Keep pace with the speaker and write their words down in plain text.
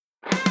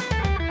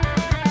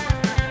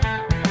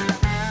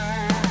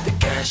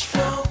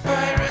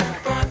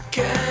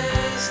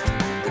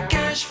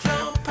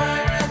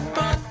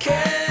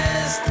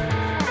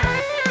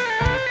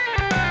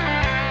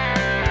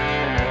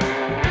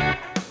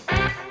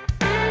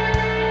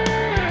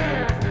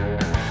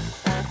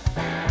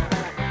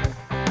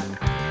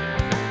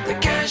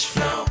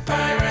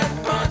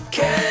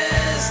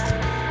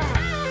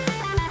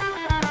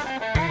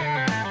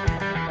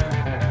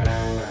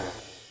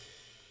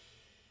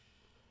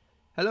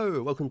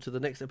Hello, welcome to the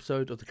next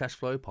episode of the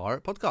Cashflow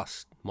Pirate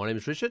Podcast. My name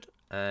is Richard,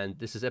 and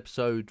this is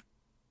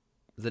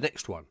the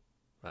next one.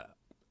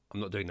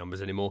 I'm not doing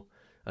numbers anymore,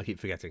 I keep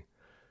forgetting.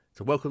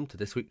 So welcome to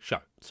this week's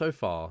show. So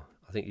far,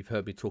 I think you've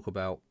heard me talk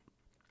about,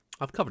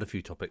 I've covered a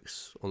few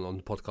topics on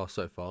the podcast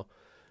so far.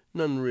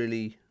 None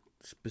really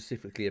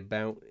specifically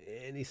about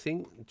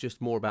anything, just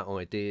more about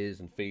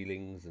ideas and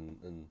feelings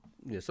and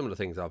some of the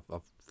things I've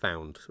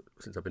found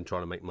since I've been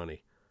trying to make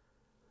money.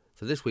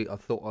 So this week I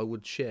thought I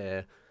would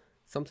share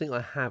something I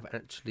have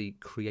actually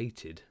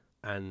created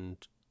and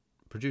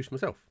produced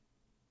myself.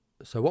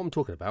 So what I'm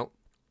talking about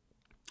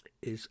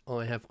is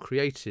I have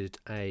created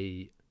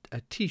a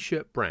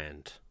t-shirt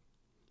brand.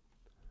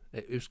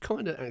 It was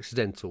kind of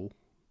accidental,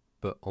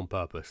 but on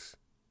purpose.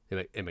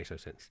 It makes no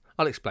sense.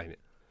 I'll explain it.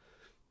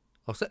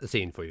 I'll set the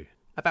scene for you.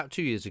 About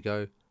 2 years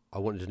ago, I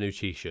wanted a new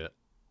t-shirt.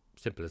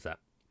 Simple as that.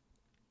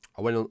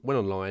 I went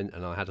online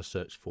and I had a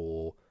search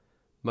for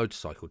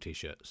motorcycle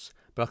t-shirts,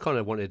 but I kind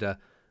of wanted a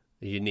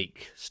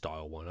unique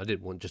style one. I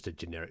didn't want just a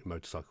generic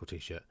motorcycle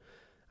t-shirt.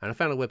 And I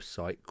found a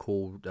website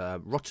called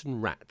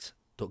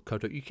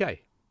rottenrat.co.uk.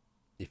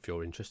 If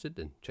you're interested,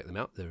 then check them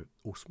out. They're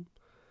awesome.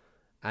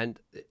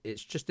 And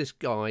it's just this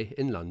guy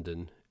in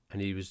London,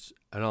 and he was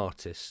an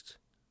artist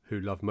who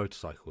loved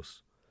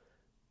motorcycles.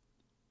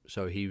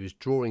 So he was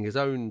drawing his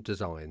own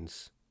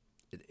designs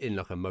in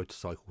like a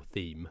motorcycle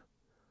theme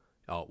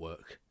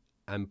artwork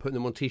and putting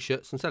them on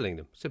t-shirts and selling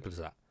them. Simple as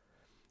that.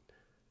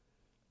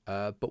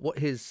 But what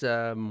his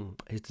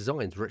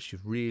designs were actually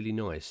really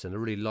nice, and I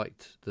really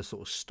liked the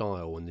sort of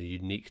style and the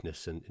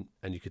uniqueness, and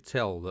you could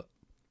tell that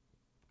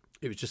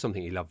it was just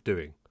something he loved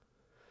doing.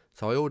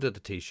 So I ordered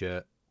a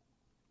t-shirt,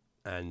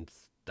 and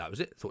that was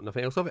it. Thought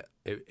nothing else of it.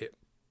 There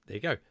you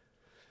go. A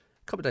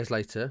couple of days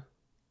later,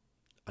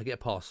 I get a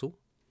parcel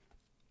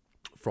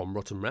from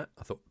Rotten Rat.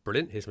 I thought,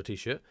 brilliant, here's my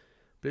t-shirt.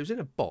 But it was in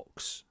a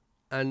box,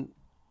 and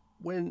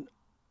when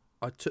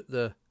I took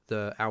the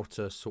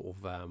outer sort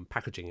of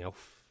packaging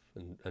off,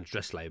 and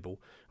dress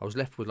label, I was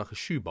left with like a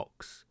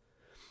shoebox,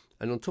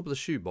 and on top of the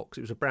shoebox,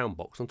 it was a brown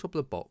box. On top of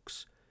the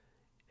box,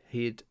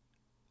 it's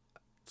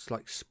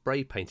like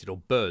spray painted or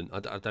burnt. I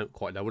don't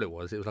quite know what it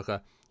was. It was like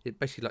it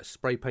basically like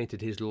spray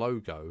painted his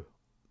logo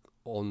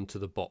onto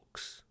the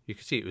box. You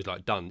could see it was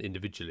like done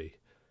individually.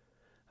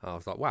 I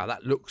was like, wow,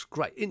 that looks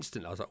great.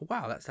 Instantly, I was like,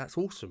 wow, that's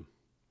awesome.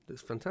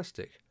 That's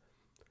fantastic.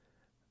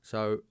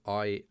 So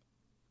I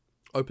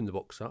opened the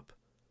box up,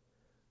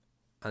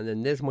 and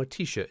then there's my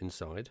t-shirt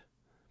inside.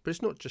 But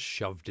it's not just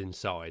shoved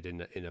inside in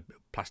a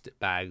plastic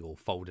bag or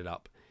folded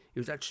up. It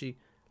was actually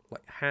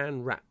like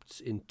hand wrapped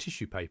in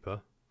tissue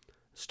paper,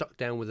 stuck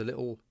down with a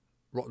little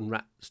Rotten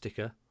Rat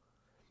sticker.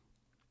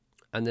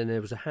 And then there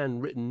was a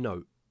handwritten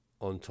note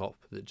on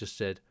top that just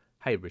said,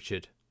 "Hey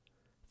Richard,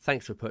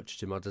 thanks for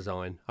purchasing my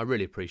design. I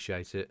really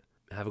appreciate it.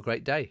 Have a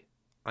great day."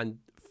 And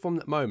from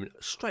that moment,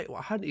 straight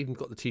away, I hadn't even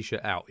got the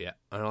t-shirt out yet.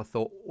 And I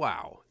thought,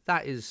 wow,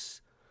 he's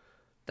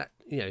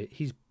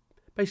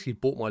basically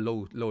bought my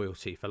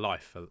loyalty for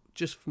life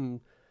just from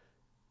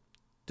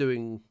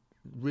doing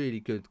really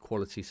good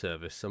quality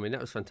service. I mean, that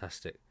was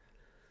fantastic.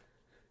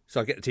 So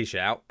I get the t-shirt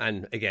out,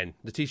 and again,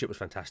 the t-shirt was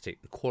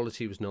fantastic. The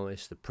quality was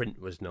nice, the print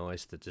was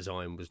nice, the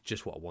design was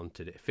just what I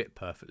wanted. It fit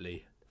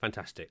perfectly.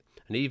 Fantastic.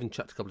 And he even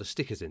chucked a couple of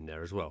stickers in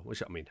there as well,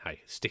 which, I mean,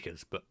 hey,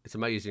 stickers, but it's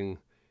amazing,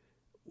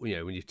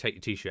 when you take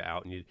your t-shirt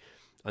out and you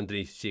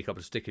underneath see a couple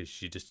of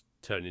stickers, you just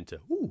turn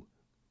into, ooh,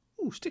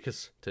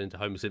 stickers, turn into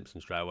Homer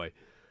Simpson straight away.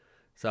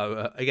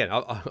 So again,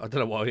 I don't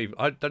know why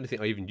I don't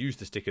think I even used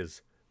the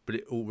stickers, but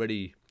it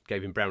already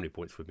gave him brownie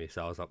points with me.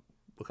 So I was like,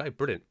 okay,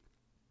 brilliant.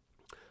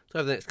 So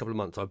over the next couple of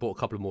months, I bought a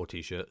couple of more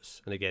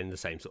t-shirts, and again, the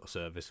same sort of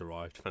service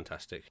arrived.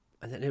 Fantastic.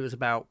 And then it was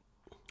about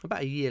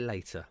a year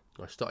later,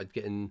 I started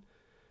getting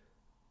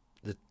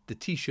the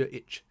t-shirt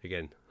itch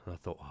again. And I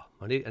thought,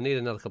 I need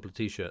another couple of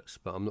t-shirts,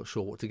 but I'm not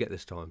sure what to get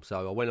this time.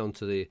 So I went on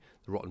to the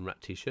Rotten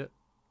Rat t-shirt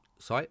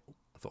site.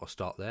 I thought I'd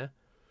start there.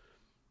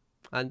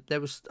 And there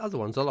was other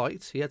ones I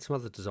liked. He had some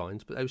other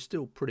designs, but they were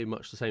still pretty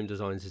much the same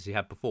designs as he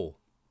had before.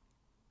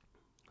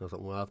 I was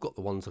like, well, I've got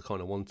the ones I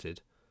kind of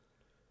wanted.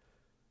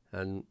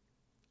 And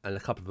a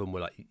couple of them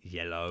were like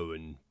yellow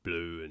and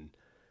blue, and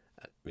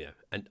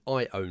and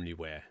I only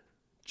wear,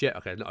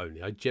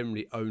 I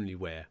generally only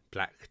wear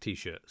black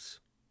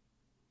t-shirts.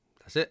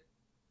 That's it.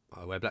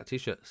 I wear black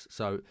t-shirts.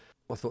 So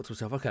I thought to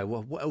myself, okay,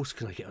 well, what else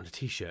can I get on a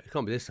t-shirt? It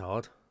can't be this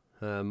hard.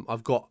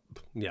 I've got,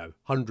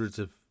 hundreds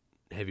of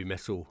heavy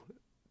metal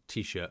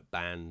t-shirt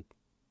band,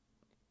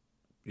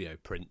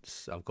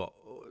 prints. I've got,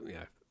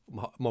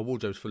 my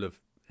wardrobe's full of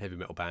heavy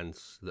metal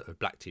bands that are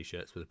black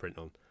t-shirts with a print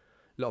on.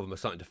 A lot of them are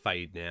starting to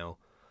fade now.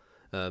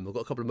 I've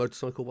got a couple of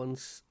motorcycle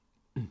ones,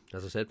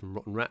 as I said, from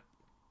Rotten Rat.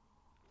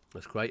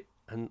 That's great.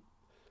 And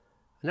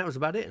that was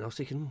about it. And I was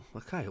thinking,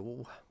 okay,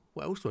 well,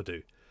 what else do I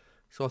do?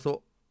 So I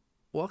thought,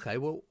 why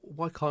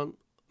can't,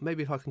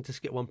 maybe if I can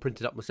just get one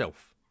printed up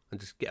myself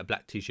and just get a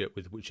black t-shirt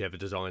with whichever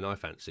design I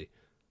fancy.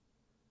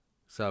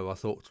 So I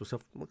thought to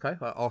myself, okay,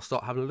 I'll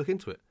start having a look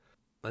into it.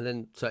 And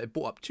then, so it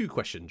brought up two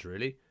questions,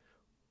 really.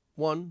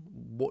 one,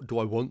 what do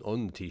I want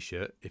on the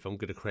t-shirt if I'm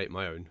going to create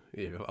my own?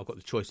 I've got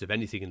the choice of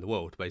anything in the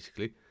world,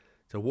 basically.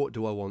 So what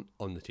do I want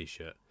on the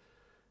t-shirt?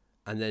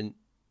 And then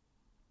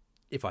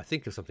if I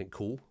think of something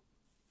cool,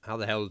 how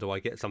the hell do I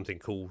get something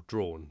cool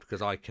drawn?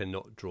 Because I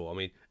cannot draw. I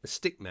mean, a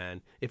stick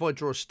man, if I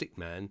draw a stick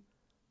man,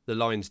 the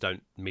lines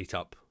don't meet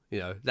up.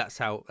 That's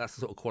the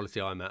sort of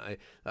quality I'm at.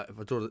 If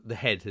I draw the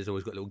head, there's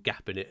always got a little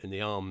gap in it and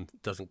the arm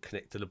doesn't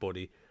connect to the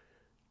body.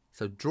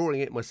 So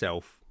drawing it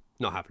myself,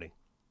 not happening.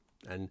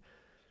 And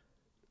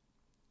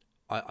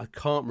I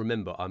can't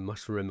remember, I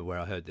must remember where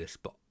I heard this,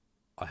 but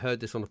I heard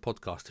this on a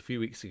podcast a few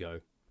weeks ago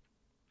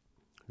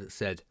that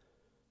said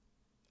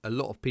a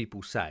lot of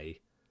people say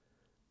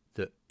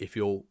that if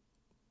you're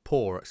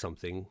poor at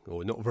something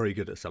or not very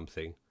good at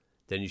something,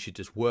 then you should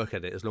just work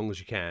at it as long as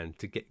you can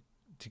to get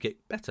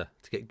better,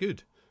 to get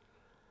good.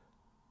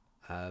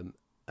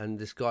 And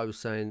this guy was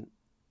saying,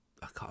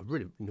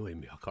 really annoying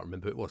me, I can't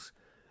remember who it was.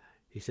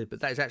 He said, but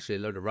that is actually a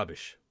load of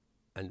rubbish,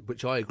 and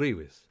which I agree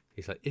with.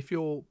 He's like, if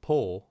you're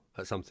poor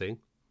at something,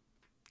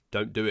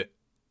 don't do it.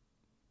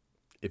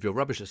 If you're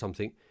rubbish at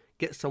something,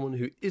 get someone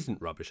who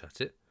isn't rubbish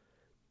at it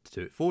to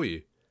do it for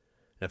you.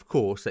 And of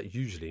course, that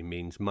usually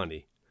means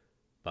money.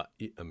 But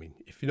I mean,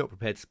 if you're not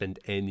prepared to spend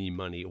any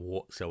money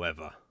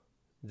whatsoever,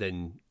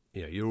 then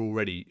you're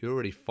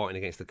already fighting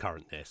against the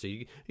current there. So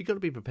you've got to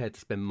be prepared to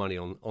spend money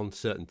on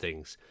certain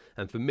things.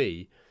 And for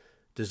me,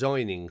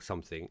 designing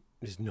something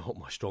is not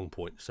my strong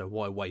point. So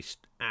why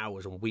waste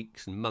hours and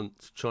weeks and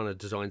months trying to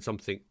design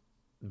something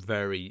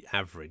very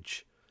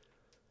average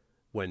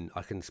when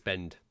I can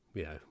spend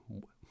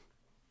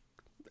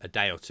a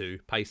day or two,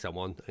 pay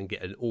someone and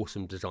get an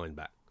awesome design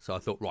back? So I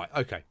thought, right,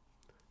 okay,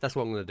 that's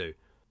what I'm going to do.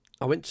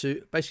 I went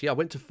to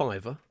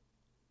Fiverr.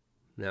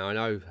 Now I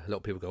know a lot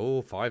of people go,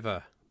 oh,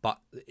 Fiverr, but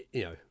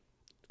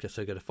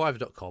so go to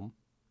fiverr.com,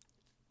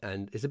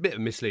 and it's a bit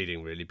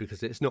misleading really,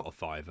 because it's not a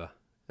Fiverr.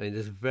 I mean,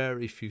 there's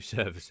very few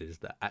services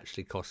that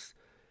actually cost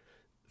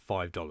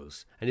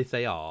 $5, and if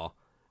they are,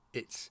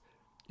 it's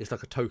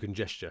like a token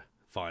gesture.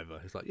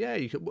 Fiverr, it's like, yeah,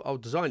 I'll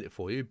design it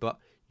for you, but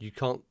you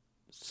can't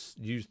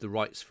use the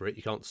rights for it,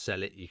 you can't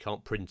sell it, you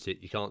can't print it,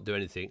 you can't do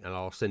anything, and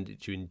I'll send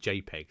it to you in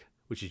JPEG,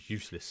 which is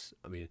useless.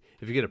 I mean,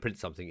 if you're going to print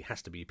something, it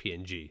has to be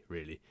PNG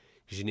really,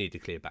 because you need a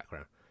clear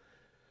background.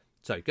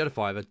 So go to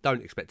Fiverr,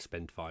 don't expect to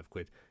spend £5,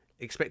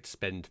 expect to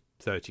spend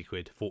 30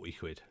 quid, 40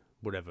 quid,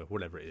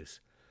 whatever it is.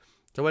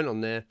 So I went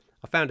on there,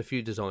 I found a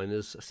few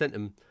designers, I sent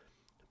them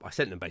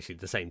basically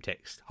the same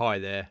text. Hi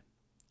there,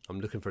 I'm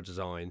looking for a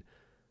design.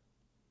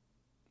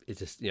 Is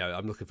this,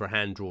 I'm looking for a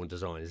hand-drawn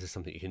design. Is this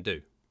something you can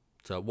do?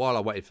 So while I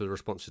waited for the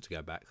responses to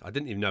go back, I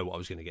didn't even know what I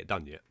was going to get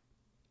done yet.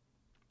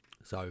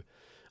 So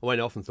I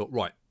went off and thought,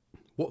 right,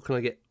 what can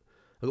I get?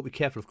 I've got to be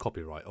careful of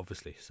copyright,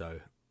 obviously,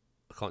 so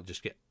I can't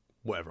just get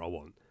whatever I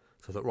want.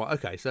 So I thought, right,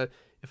 okay, so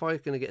if I'm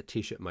going to get a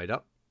t-shirt made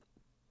up,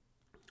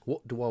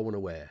 what do I want to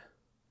wear?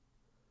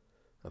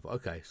 I thought,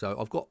 okay, so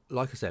I've got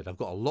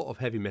a lot of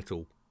heavy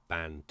metal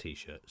band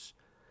t-shirts,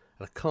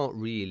 and I can't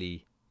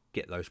really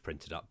get those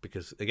printed up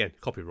because, again,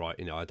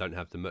 copyright, I don't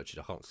have the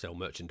merchandise, I can't sell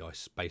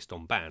merchandise based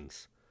on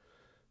bands.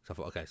 So I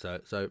thought, okay,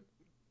 so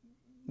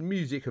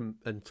music and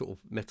sort of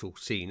metal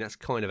scene, that's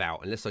kind of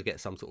out, unless I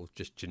get some sort of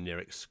just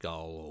generic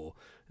skull,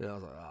 or I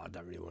was like, I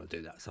don't really want to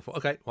do that. So I thought,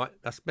 okay, right,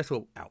 that's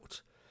metal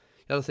out.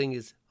 The other thing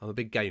is, I'm a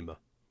big gamer.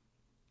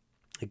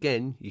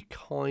 Again, you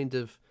kind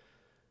of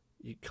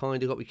got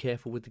to be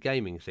careful with the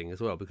gaming thing as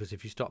well, because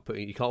if you start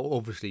putting, you can't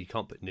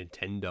put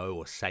Nintendo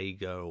or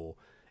Sega or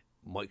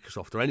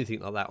Microsoft or anything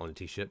like that on a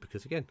t-shirt,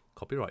 because again,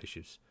 copyright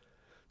issues.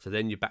 So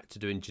then you're back to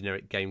doing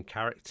generic game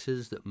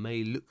characters that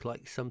may look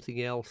like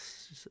something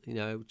else,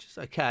 which is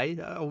okay.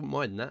 I wouldn't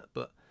mind that,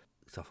 but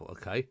so I thought,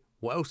 okay,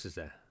 what else is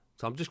there?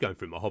 So I'm just going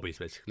through my hobbies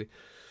basically.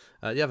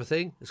 The other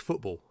thing is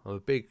football. I'm a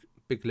big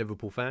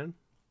Liverpool fan,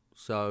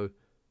 so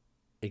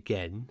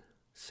again,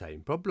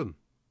 same problem.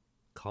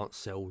 Can't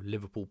sell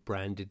Liverpool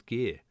branded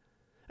gear.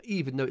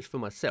 Even though it's for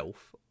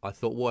myself, I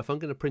thought, well, if I'm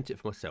going to print it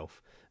for myself,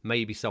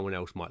 maybe someone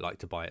else might like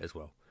to buy it as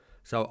well.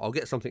 So I'll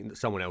get something that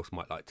someone else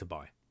might like to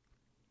buy.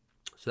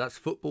 So that's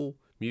football,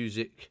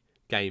 music,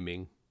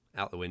 gaming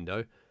out the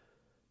window.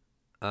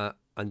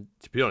 And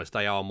to be honest,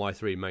 they are my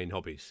three main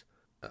hobbies.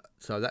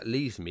 So that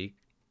leaves me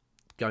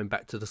going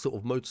back to the sort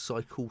of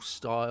motorcycle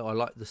style. I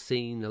like the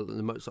scene, the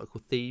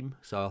motorcycle theme.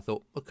 So I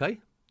thought, okay,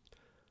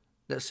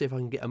 let's see if I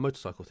can get a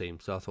motorcycle theme.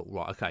 So I thought,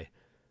 right, okay,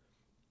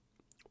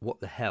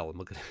 what the hell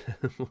am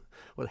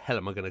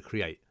I going to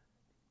create?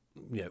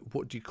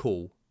 What do you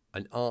call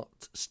an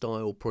art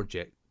style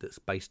project that's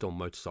based on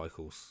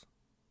motorcycles?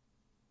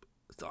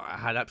 So I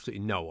had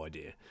absolutely no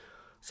idea.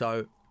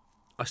 So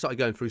I started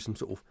going through some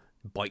sort of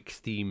bike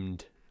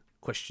themed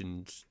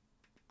questions,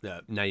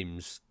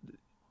 names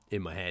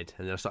in my head,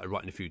 and then I started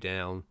writing a few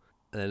down.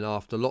 And then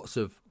after lots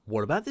of,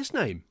 what about this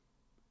name,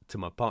 to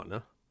my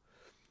partner,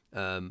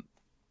 I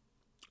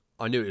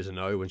knew it was a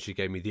no when she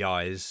gave me the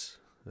eyes,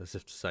 as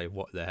if to say,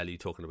 what the hell are you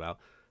talking about?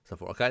 So I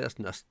thought, okay, that's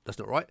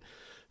not right.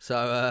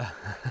 So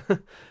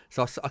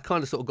I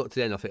kind of sort of got to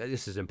the end. I think,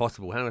 this is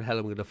impossible. How the hell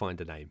am I going to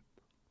find a name?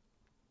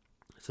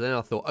 So then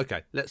I thought,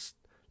 okay, let's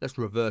let's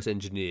reverse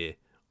engineer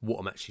what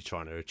I'm actually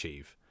trying to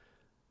achieve.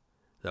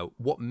 So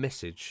what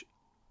message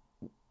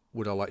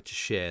would I like to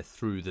share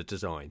through the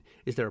design?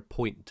 Is there a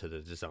point to the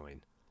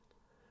design?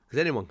 Because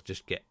anyone can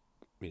just get,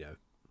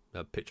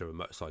 a picture of a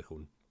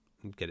motorcycle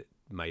and get it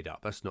made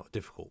up. That's not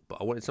difficult. But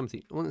I wanted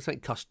something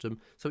custom,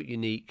 something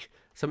unique,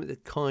 something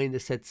that kind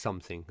of said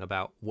something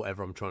about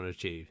whatever I'm trying to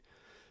achieve.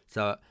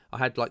 So I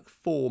had like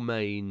 4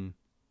 main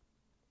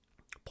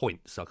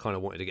points I kind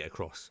of wanted to get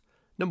across.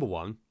 Number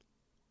one,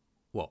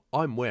 well,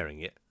 I'm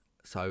wearing it,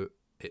 so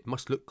it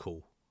must look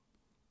cool.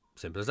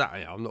 Simple as that.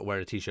 I'm not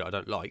wearing a t-shirt I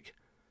don't like.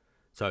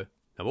 So,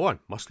 number one,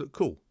 must look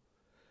cool.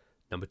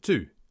 Number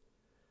two,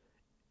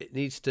 it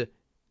needs to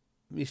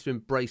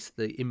embrace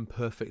the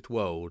imperfect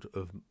world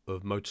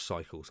of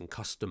motorcycles and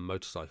custom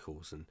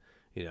motorcycles. And,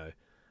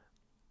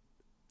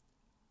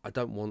 I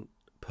don't want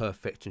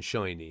perfect and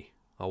shiny.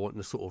 I want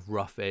the sort of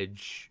rough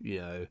edge,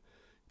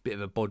 bit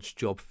of a bodge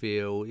job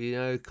feel,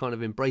 kind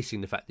of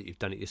embracing the fact that you've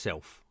done it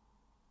yourself.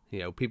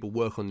 People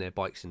work on their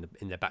bikes in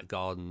their back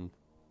garden,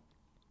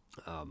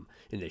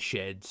 in their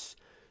sheds,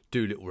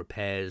 do little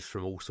repairs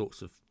from all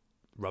sorts of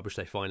rubbish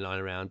they find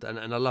lying around,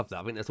 and I love that.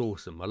 I think that's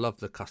awesome. I love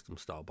the custom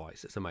style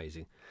bikes. It's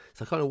amazing.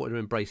 So I kind of wanted to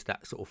embrace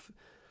that sort of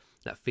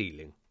that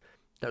feeling.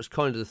 That was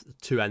kind of the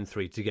 2 and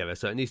 3 together.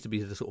 So it needs to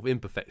be the sort of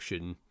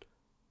imperfection,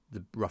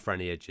 the rough around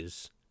the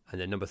edges, and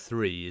then number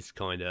 3 is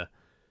kind of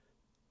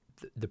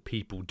the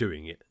people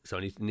doing it. So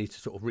I need to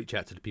sort of reach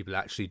out to the people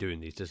actually doing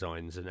these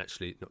designs, and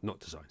actually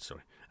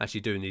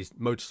actually doing these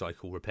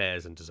motorcycle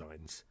repairs and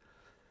designs.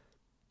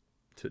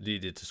 So it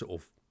needed to sort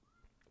of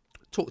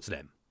talk to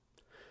them.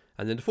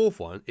 And then the 4th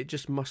one, it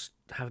just must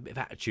have a bit of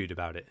attitude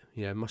about it.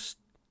 Must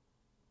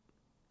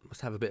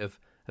have a bit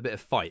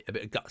of fight, a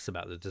bit of guts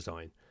about the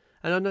design.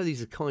 And I know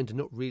these are kind of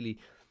not really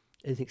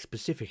anything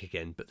specific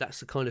again, but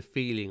that's the kind of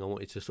feeling I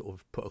wanted to sort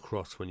of put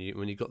across when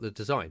you got the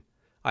design.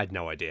 I had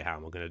no idea how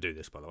I'm going to do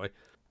this, by the way.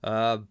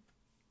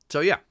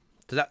 So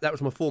that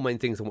was my 4 main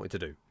things I wanted to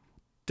do.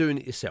 Doing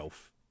it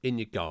yourself in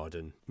your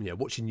garden,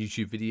 watching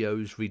YouTube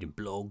videos, reading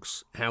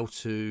blogs, how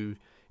to,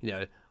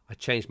 I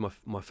changed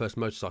my first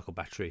motorcycle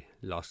battery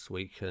last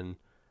week, and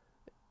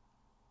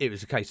it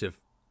was a case of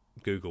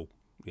Google,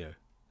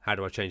 how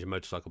do I change a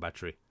motorcycle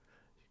battery?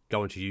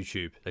 Go onto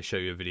YouTube, they show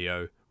you a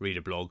video, read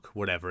a blog,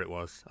 whatever it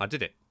was. I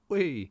did it.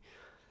 Whee!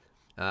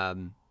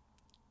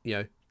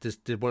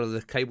 Did one of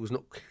the cables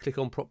not click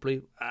on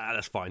properly?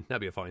 That's fine. That'll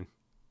be fine.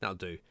 That'll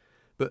do.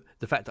 But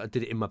the fact that I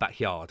did it in my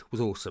backyard was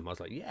awesome. I was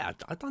like, yeah,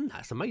 I've done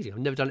that. It's amazing. I've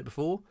never done it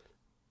before,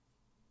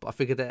 but I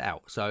figured it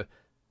out. So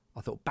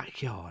I thought,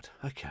 backyard.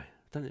 Okay,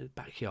 I've done it in the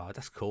backyard.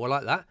 That's cool. I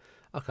like that.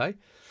 Okay.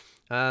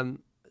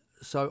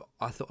 So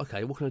I thought,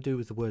 okay, what can I do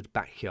with the word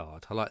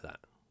backyard? I like that.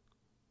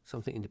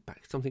 Something in the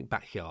back, something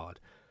backyard.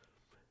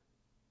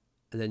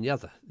 And then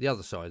the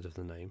other side of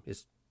the name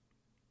is,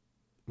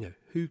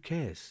 who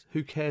cares?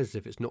 Who cares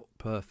if it's not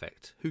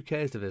perfect? Who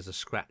cares if there's a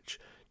scratch,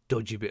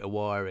 dodgy bit of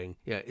wiring?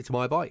 It's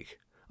my bike.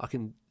 I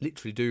can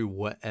literally do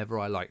whatever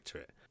I like to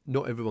it.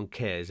 Not everyone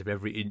cares if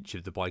every inch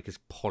of the bike is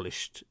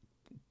polished,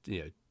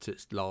 to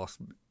its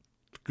last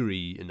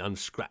degree and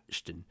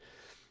unscratched, and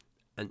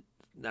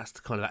that's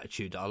the kind of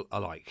attitude I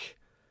like.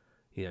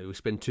 We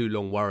spend too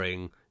long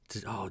worrying.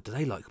 Do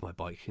they like my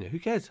bike? Who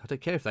cares? I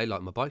don't care if they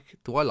like my bike.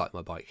 Do I like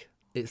my bike?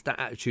 It's that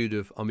attitude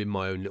of I'm in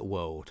my own little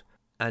world.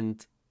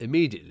 And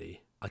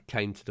immediately I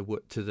came to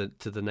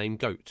the name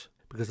goat,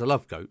 because I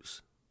love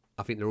goats.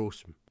 I think they're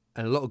awesome.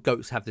 And a lot of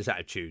goats have this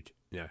attitude.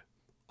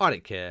 I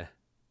don't care.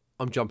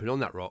 I'm jumping on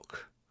that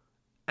rock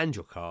and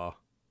your car,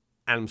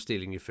 and I'm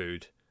stealing your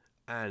food,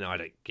 and I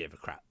don't give a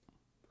crap.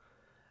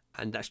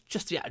 And that's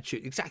just the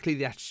attitude, exactly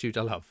the attitude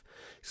I love.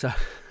 So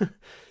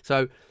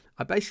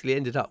I basically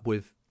ended up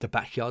with the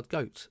Backyard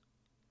Goat,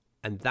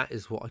 and that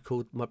is what I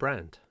called my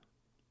brand.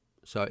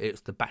 So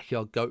it's the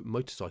Backyard Goat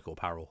motorcycle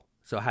apparel.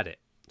 So I had it.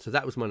 So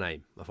that was my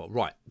name. I thought,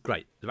 right,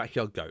 great, the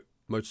Backyard Goat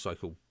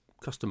motorcycle,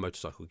 custom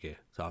motorcycle gear.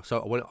 So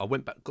I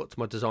went back, got to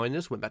my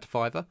designers, went back to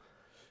Fiverr,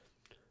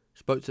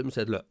 spoke to them and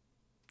said, look,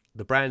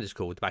 the brand is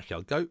called the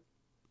Backyard Goat.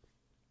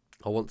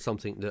 I want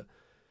something that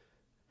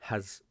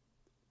has,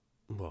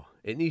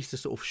 it needs to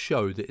sort of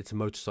show that it's a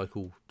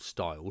motorcycle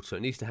style. So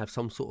it needs to have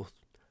some sort of,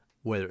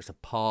 whether it's a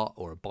part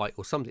or a bike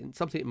or something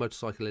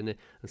motorcycle in it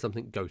and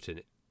something goat in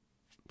it.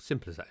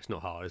 Simple as that. It's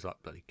not hard. It's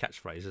like bloody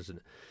catchphrase, isn't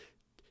it?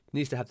 It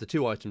needs to have the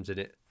 2 items in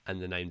it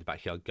and the name, the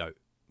Backyard Goat.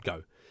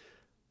 Go.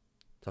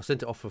 So I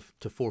sent it off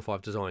to 4 or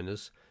 5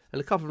 designers, and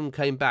a couple of them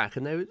came back,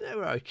 and they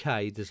were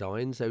okay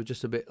designs. They were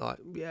just a bit like,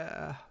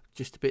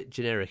 just a bit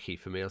generic-y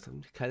for me. I was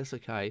like, okay, that's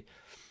okay.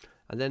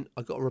 And then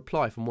I got a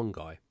reply from one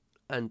guy,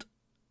 and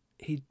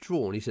he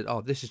said,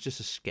 this is just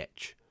a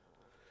sketch.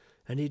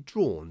 And he'd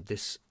drawn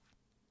this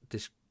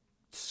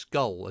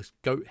skull, this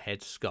goat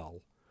head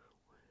skull,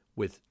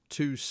 with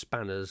 2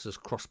 spanners as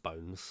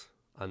crossbones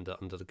under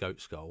the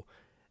goat skull,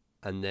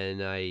 and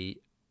then a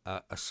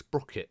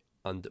sprocket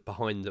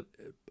behind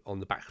on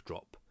the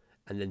backdrop,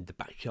 and then the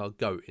Backyard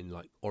Goat in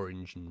like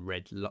orange and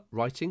red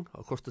writing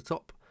across the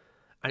top,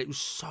 And it was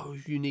so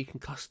unique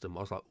and custom.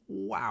 I was like,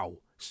 wow.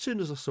 As soon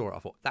as I saw it, I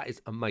thought, that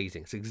is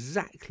amazing. It's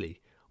exactly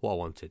what I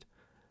wanted.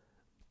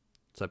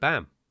 So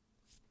bam.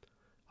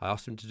 I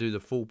asked him to do the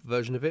full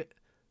version of it.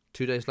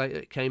 2 days later,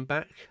 it came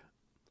back.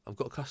 I've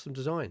got a custom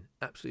design.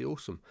 Absolutely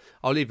awesome.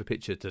 I'll leave a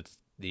picture to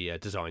the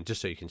design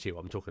just so you can see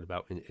what I'm talking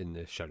about in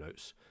the show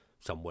notes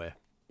somewhere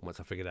once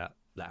I figured that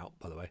out,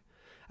 by the way.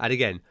 And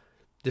again,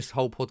 this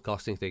whole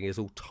podcasting thing is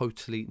all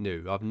totally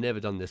new. I've never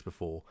done this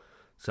before.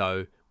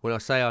 So when I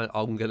say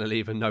I'm going to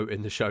leave a note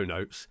in the show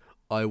notes,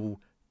 I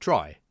will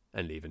try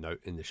and leave a note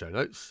in the show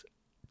notes.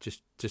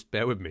 Just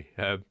bear with me.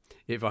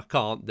 If I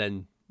can't,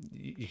 then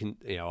you can,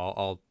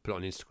 I'll put it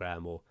on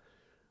Instagram or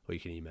you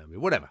can email me,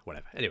 whatever.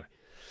 Anyway,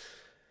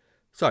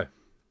 so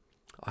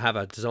I have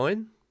a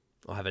design,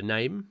 I have a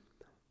name.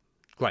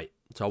 Great.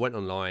 So I went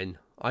online.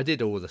 I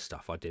did all the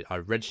stuff. I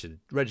registered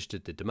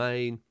the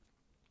domain.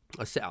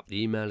 I set up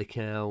the email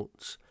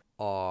account.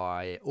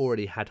 I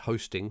already had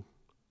hosting,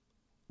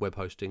 web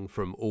hosting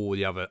from all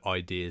the other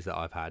ideas that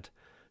I've had.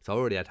 So I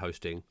already had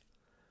hosting.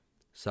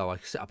 So I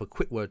set up a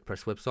quick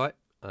WordPress website.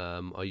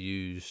 I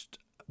used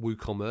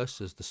WooCommerce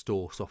as the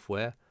store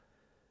software.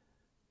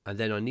 And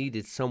then I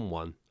needed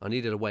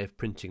a way of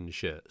printing the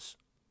shirts.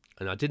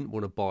 And I didn't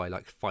want to buy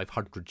like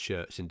 500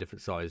 shirts in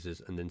different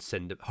sizes and then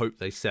hope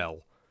they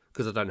sell,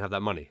 because I don't have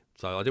that money.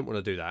 So I didn't want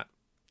to do that.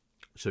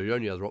 So the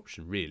only other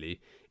option really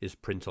is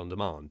print on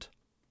demand,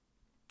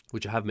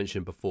 which I have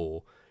mentioned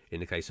before in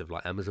the case of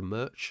like Amazon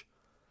Merch,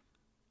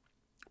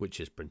 which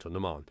is print on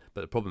demand.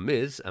 But the problem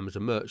is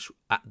Amazon Merch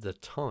at the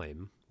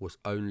time was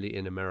only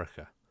in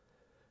America.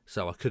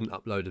 So I couldn't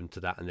upload them to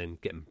that and then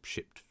get them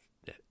shipped.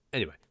 Yeah.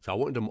 Anyway, so I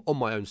wanted them on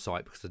my own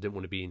site because I didn't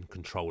want to be in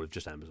control of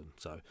just Amazon.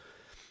 So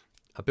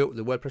I built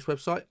the WordPress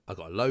website. I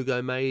got a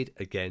logo made,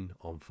 again,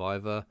 on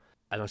Fiverr.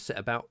 And I set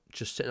about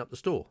just setting up the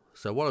store.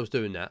 So while I was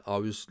doing that, I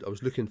was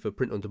looking for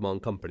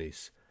print-on-demand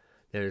companies.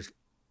 There's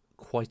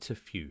quite a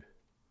few,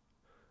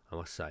 I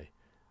must say.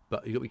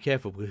 But you've got to be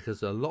careful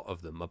because a lot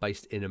of them are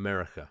based in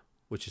America,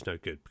 which is no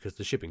good because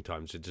the shipping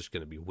times are just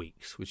going to be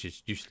weeks, which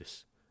is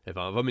useless. If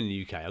I'm in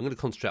the UK, I'm going to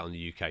concentrate on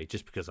the UK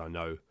just because I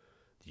know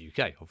the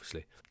UK,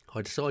 obviously.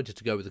 I decided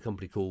to go with a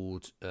company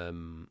called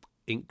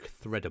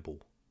Inkthreadable,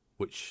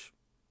 which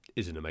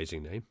is an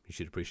amazing name. You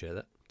should appreciate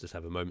that. Just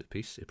have a moment,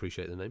 peace.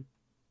 Appreciate the name.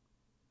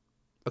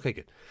 Okay,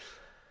 good.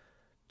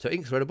 So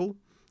Inkthreadable,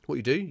 what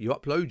you do, you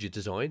upload your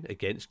design.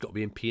 Again, it's got to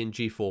be in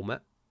PNG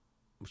format,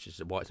 which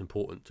is why it's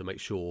important to make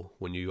sure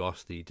when you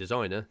ask the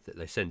designer that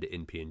they send it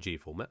in PNG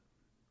format.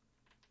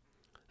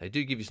 They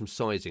do give you some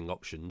sizing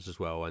options as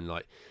well, and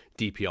like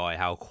DPI,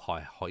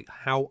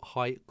 how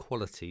high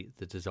quality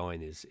the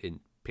design is in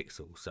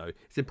pixels. So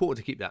it's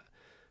important to keep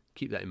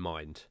that in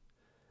mind.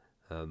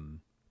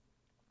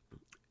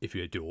 If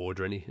you do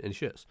order any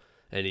shirts,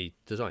 any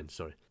designs,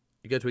 sorry.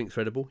 You go to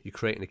Inkthreadable, you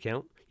create an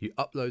account, you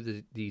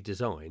upload the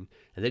design,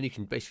 and then you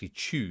can basically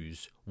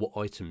choose what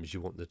items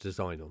you want the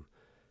design on.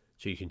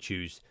 So you can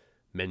choose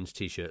men's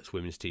t-shirts,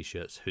 women's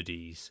t-shirts,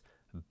 hoodies,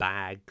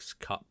 bags,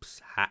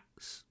 cups,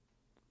 hats,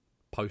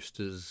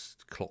 posters,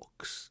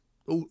 clocks,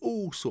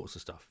 all sorts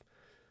of stuff.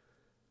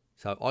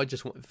 So I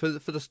just want,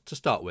 to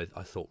start with,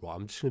 I thought, right,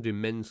 I'm just going to do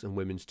men's and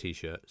women's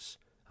t-shirts.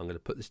 I'm going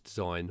to put this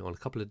design on a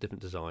couple of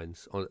different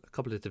designs, on a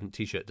couple of different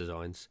t-shirt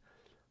designs.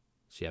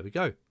 See how we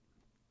go.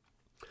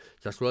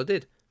 So that's what I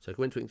did. So I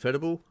went to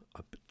Inkthreadable,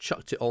 I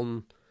chucked it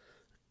on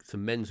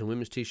some men's and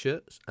women's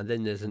t-shirts, and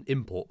then there's an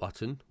import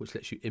button which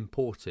lets you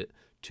import it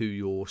to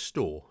your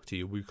store, to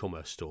your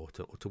WooCommerce store,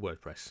 or to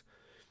WordPress.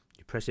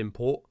 You press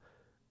import,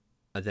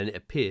 and then it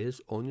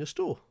appears on your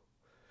store.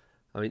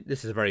 I mean,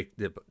 this is a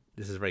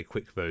very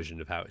quick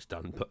version of how it's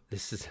done, but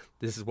this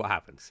is what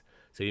happens.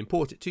 So you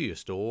import it to your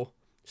store,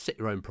 set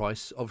your own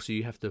price. Obviously,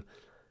 you have to.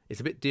 It's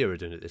a bit dearer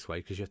doing it this way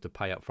because you have to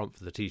pay up front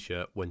for the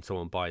t-shirt when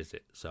someone buys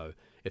it. So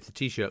if the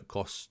t-shirt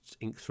costs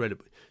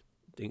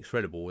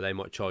Inkthreadable, they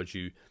might charge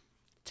you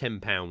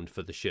 £10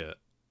 for the shirt,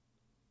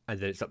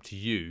 and then it's up to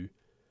you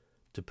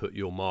to put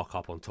your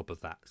markup on top of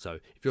that. So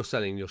if you're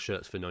selling your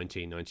shirts for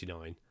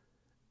 $19.99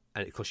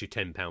 and it costs you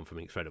 £10 from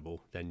Inkthreadable,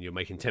 then you're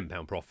making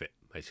 £10 profit,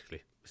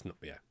 basically. It's not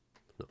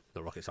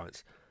rocket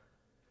science.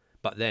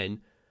 But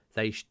then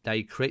they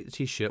create the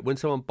t-shirt. When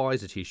someone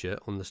buys a t-shirt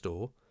on the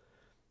store,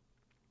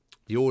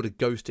 the order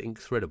goes to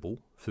Inkthreadable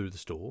through the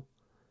store.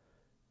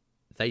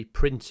 They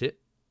print it,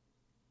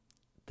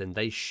 then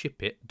they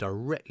ship it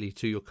directly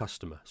to your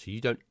customer. So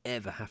you don't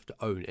ever have to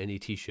own any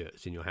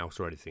t-shirts in your house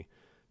or anything.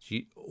 So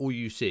all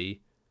you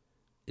see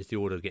is the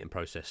order getting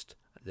processed.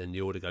 Then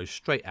the order goes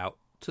straight out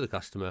to the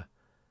customer,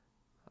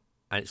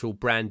 and it's all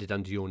branded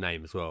under your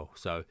name as well.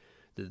 So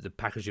the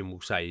packaging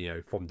will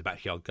say, from the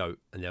Backyard Goat,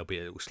 and there'll be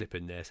a little slip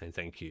in there saying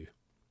thank you.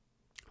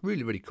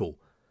 Really, really cool.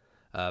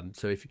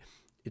 So if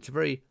it's a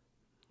very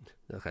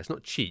it's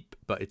not cheap,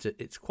 but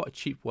it's quite a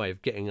cheap way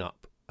of getting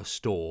up a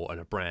store and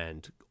a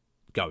brand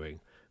going.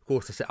 Of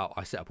course,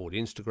 I set up all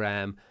the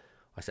Instagram,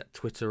 I set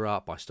Twitter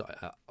up, I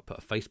put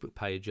a Facebook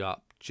page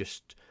up,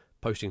 just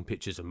posting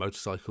pictures of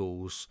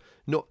motorcycles.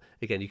 Not,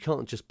 again, you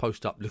can't just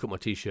post up, look at my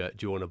t-shirt,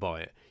 do you want to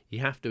buy it? You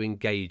have to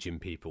engage in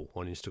people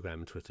on Instagram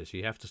and Twitter. So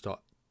you have to start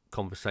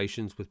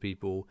conversations with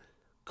people,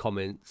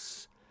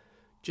 comments.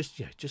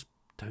 Just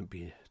don't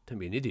be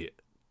an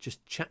idiot.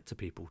 Just chat to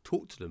people,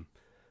 talk to them.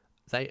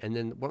 And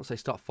then once they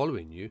start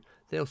following you,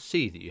 they'll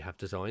see that you have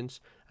designs.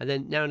 And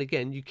then now and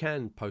again, you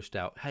can post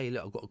out, hey,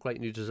 look, I've got a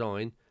great new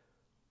design.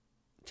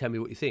 Tell me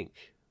what you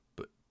think.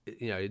 But,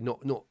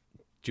 not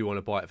do you want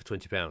to buy it for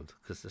 £20?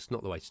 Because that's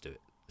not the way to do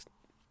it.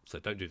 So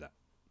don't do that.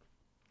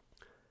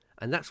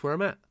 And that's where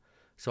I'm at.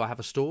 So I have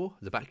a store,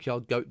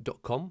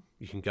 thebackyardgoat.com.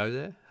 You can go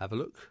there, have a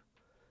look.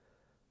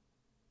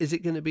 Is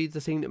it going to be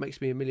the thing that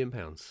makes me £1 million?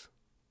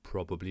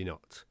 Probably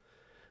not.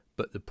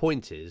 But the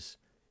point is,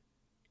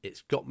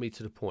 it's got me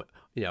to the point.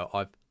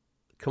 I've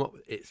come up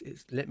with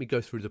it's let me go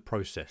through the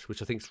process,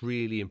 which I think is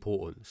really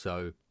important.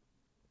 So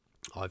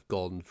I've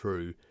gone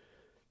through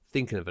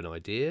thinking of an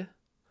idea.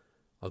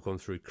 I've gone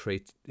through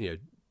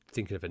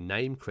thinking of a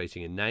name,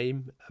 creating a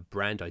name, a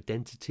brand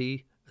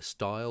identity, a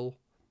style.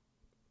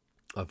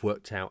 I've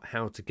worked out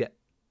how to get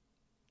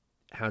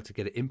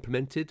it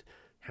implemented,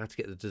 how to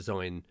get the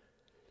design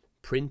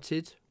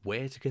printed,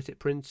 where to get it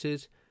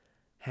printed,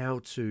 how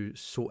to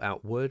sort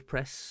out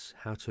WordPress,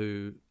 how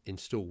to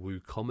install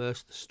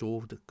WooCommerce, the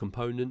store, the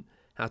component,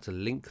 how to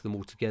link them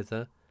all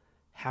together,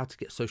 how to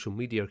get social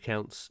media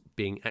accounts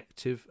being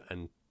active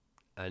and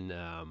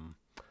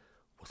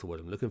what's the word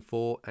I'm looking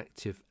for?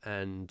 Active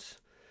and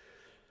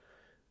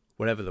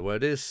whatever the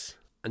word is.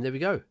 And there we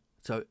go.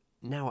 So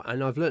now,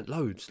 and I've learnt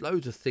loads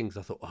of things.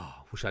 I thought, I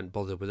wish I hadn't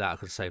bothered with that. I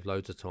could have saved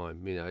loads of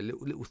time.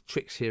 Little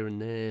tricks here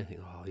and there.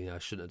 I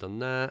shouldn't have done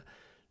that.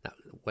 That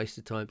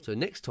wasted time. So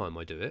next time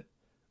I do it,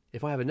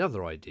 if I have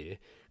another idea,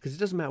 because it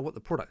doesn't matter what the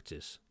product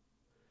is,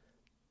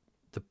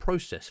 the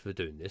process for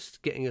doing this,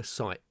 getting a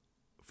site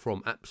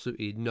from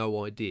absolutely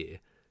no idea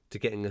to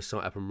getting a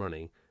site up and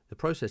running, the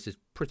process is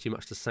pretty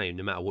much the same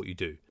no matter what you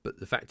do.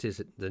 But the fact is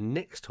that the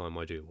next time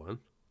I do one,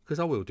 because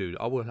I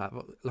will have,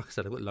 like I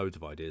said, I've got loads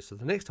of ideas. So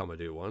the next time I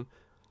do one,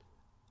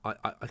 I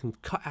can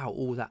cut out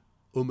all that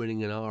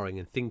umming and ahhing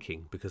and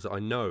thinking, because I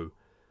know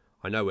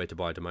where to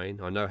buy a domain.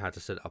 I know how to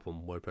set it up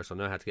on WordPress. I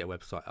know how to get a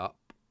website up.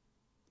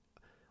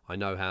 I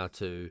know how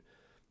to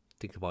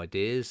think of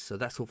ideas. So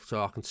that's all.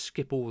 So I can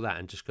skip all that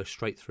and just go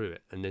straight through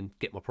it and then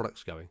get my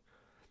products going.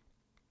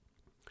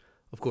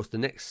 Of course, the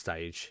next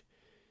stage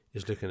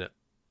is looking at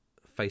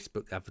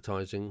Facebook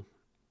advertising.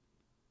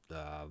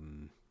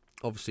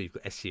 Obviously, you've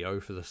got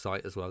SEO for the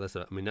site as well.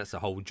 That's a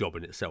whole job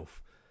in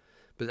itself.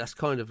 But that's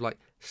kind of like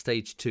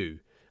stage 2.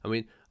 I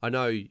mean, I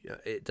know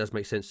it does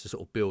make sense to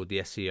sort of build the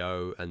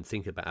SEO and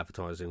think about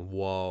advertising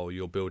while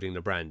you're building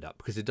the brand up,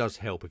 because it does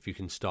help if you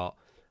can start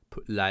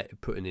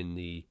putting in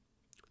the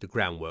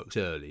groundworks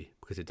early,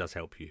 because it does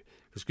help you.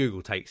 Because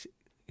Google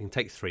can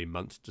take 3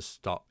 months to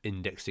start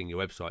indexing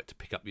your website to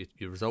pick up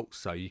your results.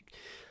 So you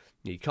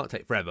can't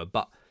take forever.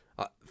 But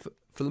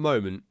for the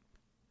moment,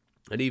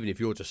 and even if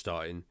you're just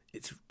starting,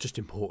 it's just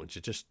important to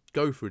just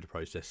go through the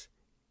process,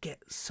 get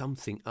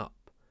something up.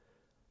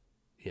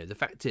 The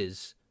fact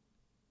is,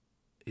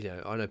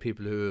 I know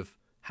people who have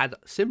had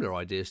similar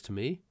ideas to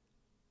me,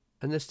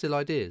 and they're still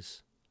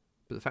ideas.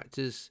 But the fact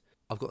is,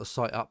 I've got a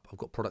site up, I've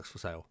got products for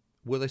sale.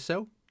 Will they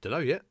sell? Don't know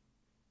yet,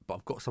 but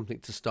I've got something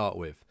to start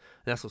with,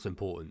 and that's what's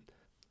important.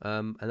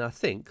 And I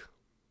think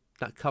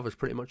that covers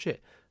pretty much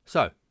it.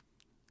 So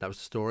that was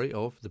the story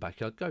of the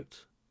Backyard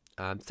Goat.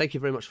 Thank you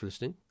very much for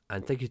listening,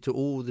 and thank you to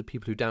all the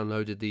people who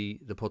downloaded the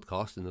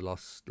podcast in the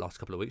last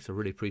couple of weeks. I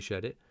really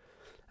appreciate it.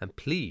 And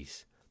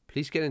please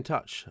get in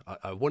touch.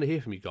 I want to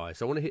hear from you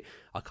guys. I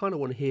kind of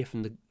want to hear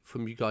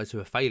from you guys who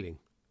are failing.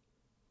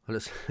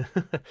 And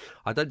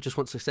I don't just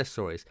want success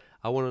stories.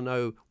 I want to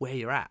know where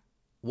you're at.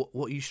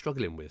 What are you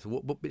struggling with?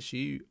 What bits are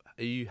you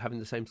having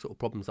the same sort of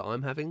problems that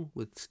I'm having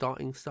with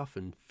starting stuff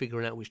and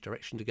figuring out which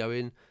direction to go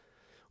in,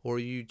 or are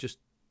you just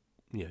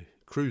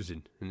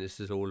cruising and this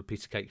is all a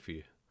piece of cake for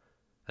you,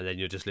 and then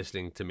you're just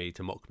listening to me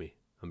to mock me?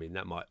 I mean,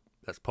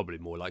 that's probably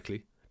more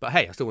likely. But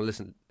hey, I still want to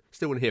listen.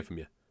 Still want to hear from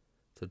you.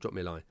 So drop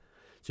me a line.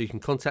 So you can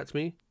contact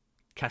me,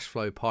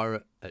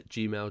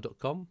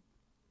 cashflowpirate@gmail.com,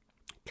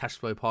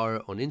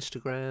 cashflowpirate on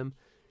Instagram,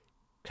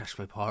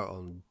 cashflowpirate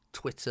on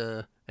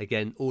Twitter.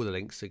 Again, all the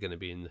links are going to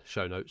be in the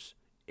show notes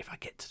if I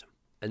get to them.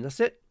 And that's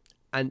it.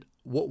 And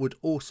what would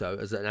also,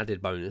 as an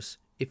added bonus,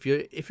 if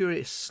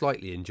you're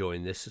slightly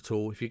enjoying this at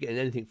all, if you're getting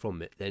anything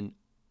from it, then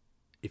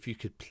if you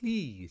could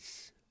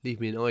please leave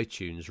me an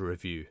iTunes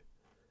review,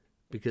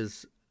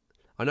 because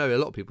I know a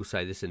lot of people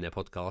say this in their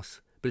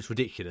podcasts, but it's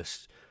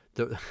ridiculous.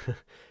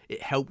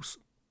 It helps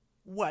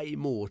way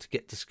more to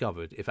get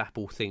discovered if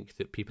Apple think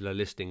that people are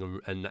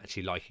listening and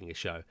actually liking a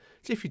show.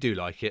 So if you do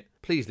like it,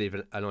 please leave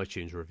an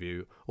iTunes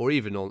review, or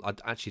even on, I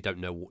actually don't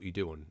know what you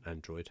do on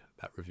Android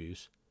about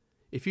reviews.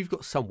 If you've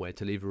got somewhere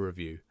to leave a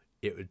review,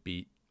 it would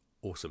be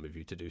awesome of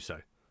you to do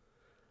so.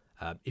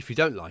 If you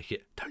don't like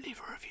it, don't leave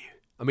a review.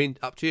 I mean,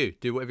 up to you.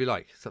 Do whatever you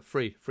like. It's a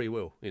free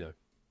will, not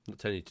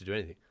telling you to do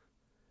anything.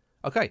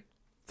 Okay,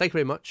 thank you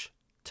very much.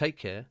 Take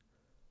care.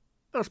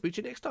 I'll speak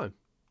to you next time.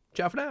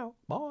 Ciao for now.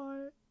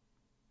 Bye.